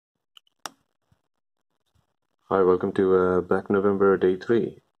Hi, welcome to Back November Day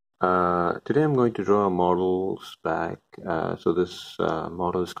 3. Today I'm going to draw a model's back. So this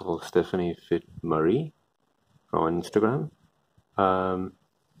model is called Stephanie Fit Murray from Instagram. Um,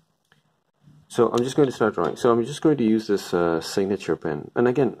 so I'm just going to start drawing. So I'm just going to use this signature pen. And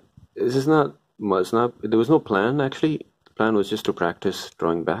again, this is not, there was no plan actually. The plan was just to practice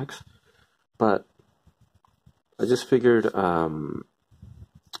drawing backs. But I just figured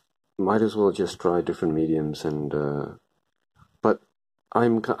might as well just try different mediums but I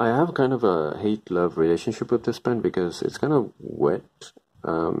have kind of a hate-love relationship with this pen because it's kind of wet.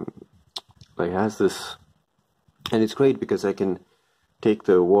 Like has this, and it's great because I can take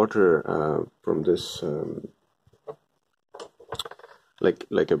the water from this like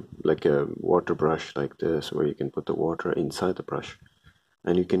a water brush like this, where you can put the water inside the brush,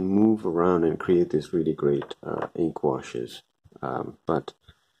 and you can move around and create these really great ink washes. But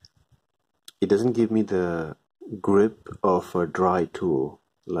it doesn't give me the grip of a dry tool.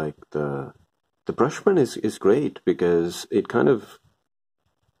 Like the brush pen is great because it kind of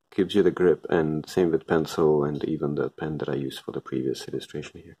gives you the grip, and same with pencil and even the pen that I used for the previous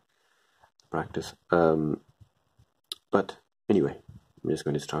illustration here, practice. But anyway, I'm just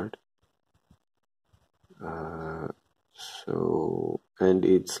going to start. And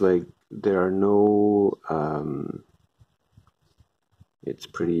it's like there are no, it's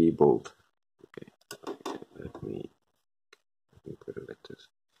pretty bold. Okay, let me put it like this.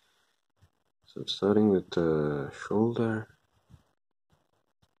 So I'm starting with the shoulder.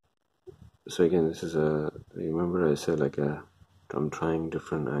 So again, this is remember I said I'm trying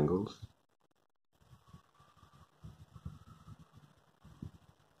different angles.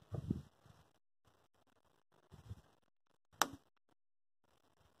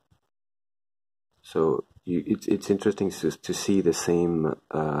 So it's interesting to see the same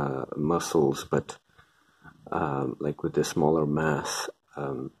muscles, but like with the smaller mass.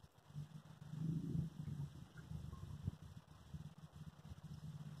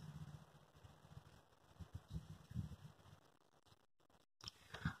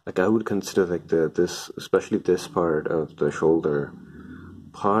 Like I would consider like this, especially this part of the shoulder,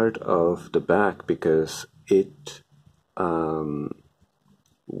 part of the back, because it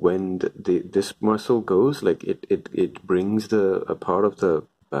when this muscle goes, like it brings a part of the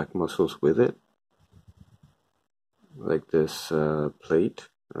back muscles with it, like this plate,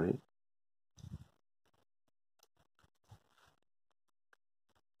 right?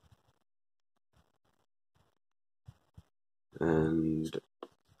 And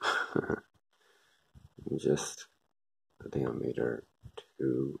just, I think I made her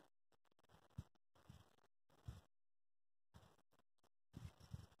too.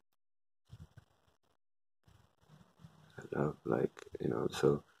 I love, like,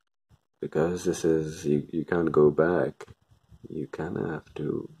 so because this is, you can't go back, you kind of have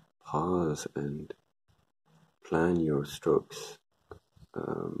to pause and plan your strokes.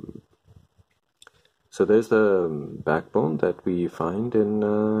 So there's the backbone that we find in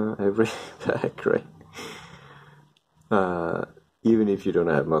every back, right? Even if you don't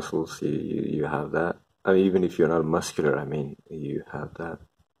have muscles, you have that. I mean, even if you're not muscular, I mean, you have that.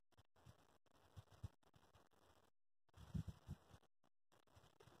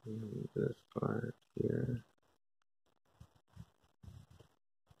 This part here.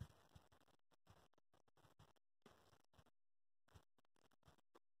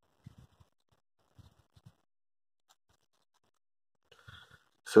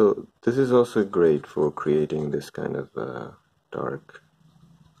 So this is also great for creating this kind of dark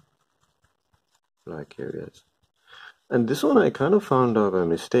black areas. And this one I kind of found out by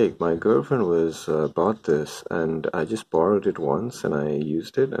mistake. My girlfriend bought this, and I just borrowed it once, and I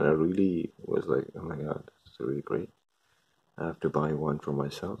used it, and I really was like, oh my god, this is really great. I have to buy one for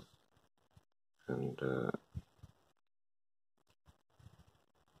myself. And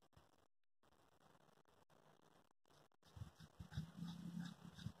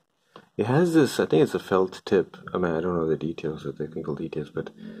it has this, I think it's a felt tip. I mean, I don't know the details, the technical details, but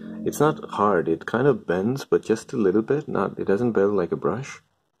it's not hard. It kind of bends, but just a little bit. It doesn't bend like a brush,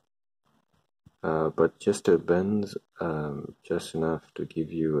 but just it bends just enough to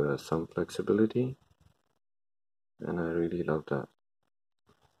give you some flexibility. And I really love that.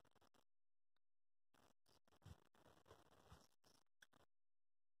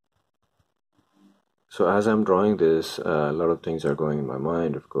 So as I'm drawing this, a lot of things are going in my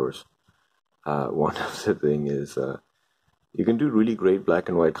mind, of course. One of the thing is you can do really great black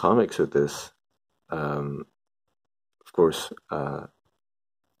and white comics with this. Of course,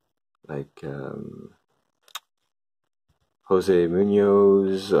 like Jose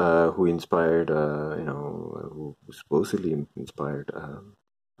Munoz, who inspired, who supposedly inspired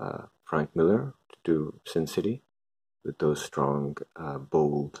Frank Miller to do Sin City with those strong,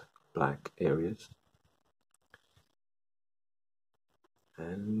 bold black areas.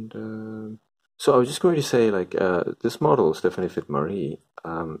 And so I was just going to say, like, this model, Stephanie Fitzmarie,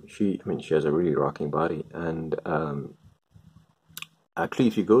 she has a really rocking body, and actually,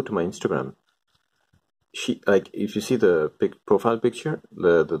 if you go to my Instagram, if you see the profile picture,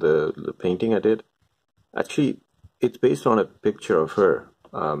 the painting I did, actually, it's based on a picture of her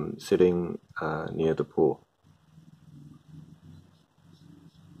sitting near the pool.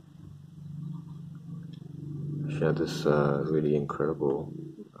 She had this really incredible.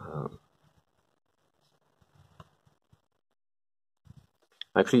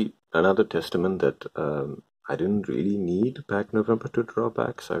 Actually, another testament that I didn't really need back November to draw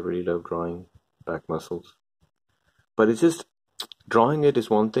backs. I really love drawing back muscles. But it's just, drawing it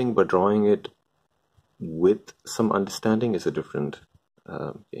is one thing, but drawing it with some understanding is a different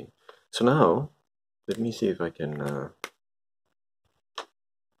game. So now, let me see if I can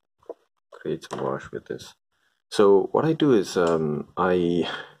create some wash with this. So what I do is I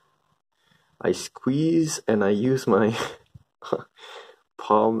squeeze and I use my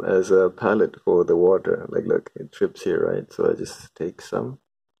palm as a palette for the water. Like, look, it drips here, right? So I just take some.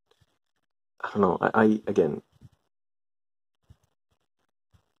 I don't know. I again.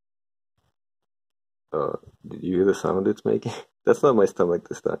 Did you hear the sound it's making? That's not my stomach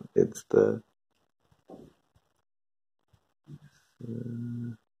this time. It's the.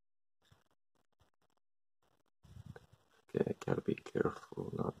 Okay, I gotta be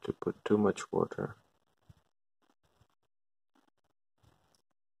careful not to put too much water.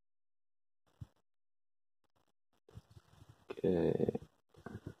 Okay.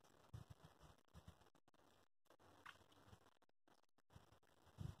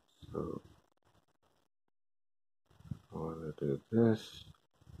 So I want to do this,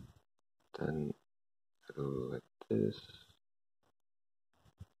 then go like this.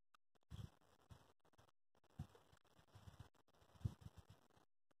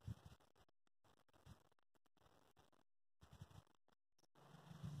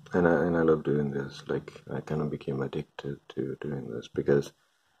 And I love doing this. Like, I kind of became addicted to doing this because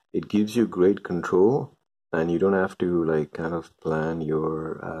it gives you great control, and you don't have to like kind of plan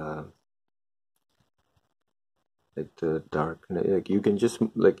your like the darkness. Like, you can just,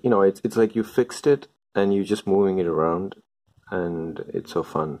 like, it's like you fixed it and you're just moving it around, and it's so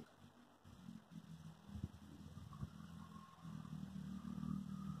fun.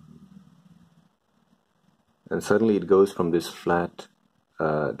 And suddenly it goes from this flat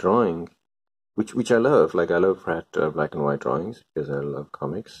drawing, which I love. Like, I love flat black and white drawings because I love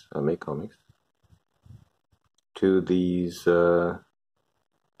comics. I make comics. To these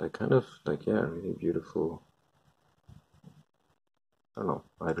like kind of like, yeah, really beautiful. I don't know.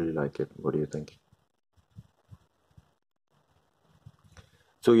 I really like it. What do you think?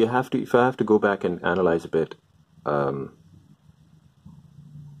 So you have to, if I have to go back and analyze a bit, one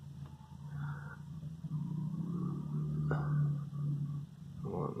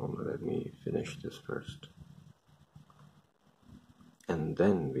moment, let me finish this first, and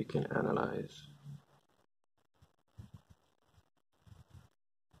then we can analyze.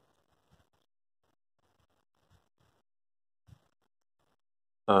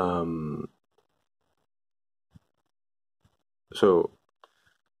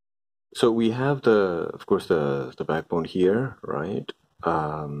 So we have of course, the backbone here, right?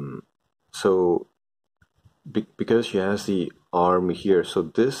 So because she has the arm here, so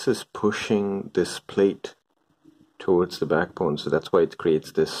this is pushing this plate towards the backbone, so that's why it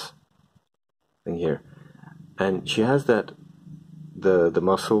creates this thing here. And she has that the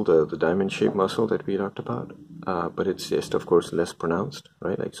muscle, the diamond shaped muscle that we talked about, but it's just, of course, less pronounced,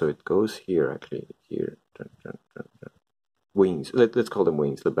 right? Like, so it goes here, actually, here. Wings, let's call them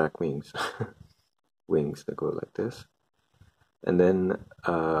wings, the back wings. Wings that go like this. And then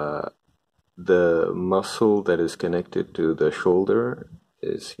the muscle that is connected to the shoulder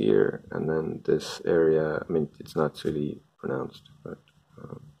is here, and then this area, I mean, it's not really pronounced, but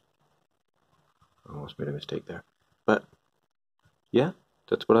I almost made a mistake there. But yeah,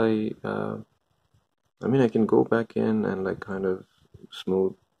 that's what I mean, I can go back in and like kind of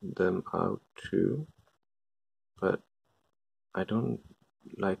smooth them out too, but I don't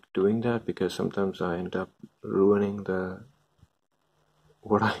like doing that because sometimes I end up ruining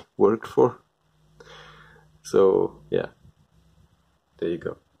what I worked for. So yeah, there you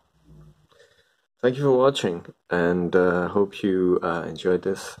go. Thank you for watching, and hope you enjoyed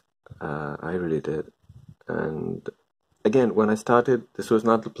this. I really did, and again, when I started, this was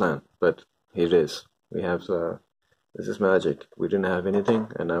not the plan, but here it is. We have, this is magic. We didn't have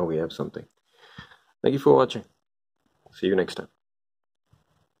anything, and now we have something. Thank you for watching. See you next time.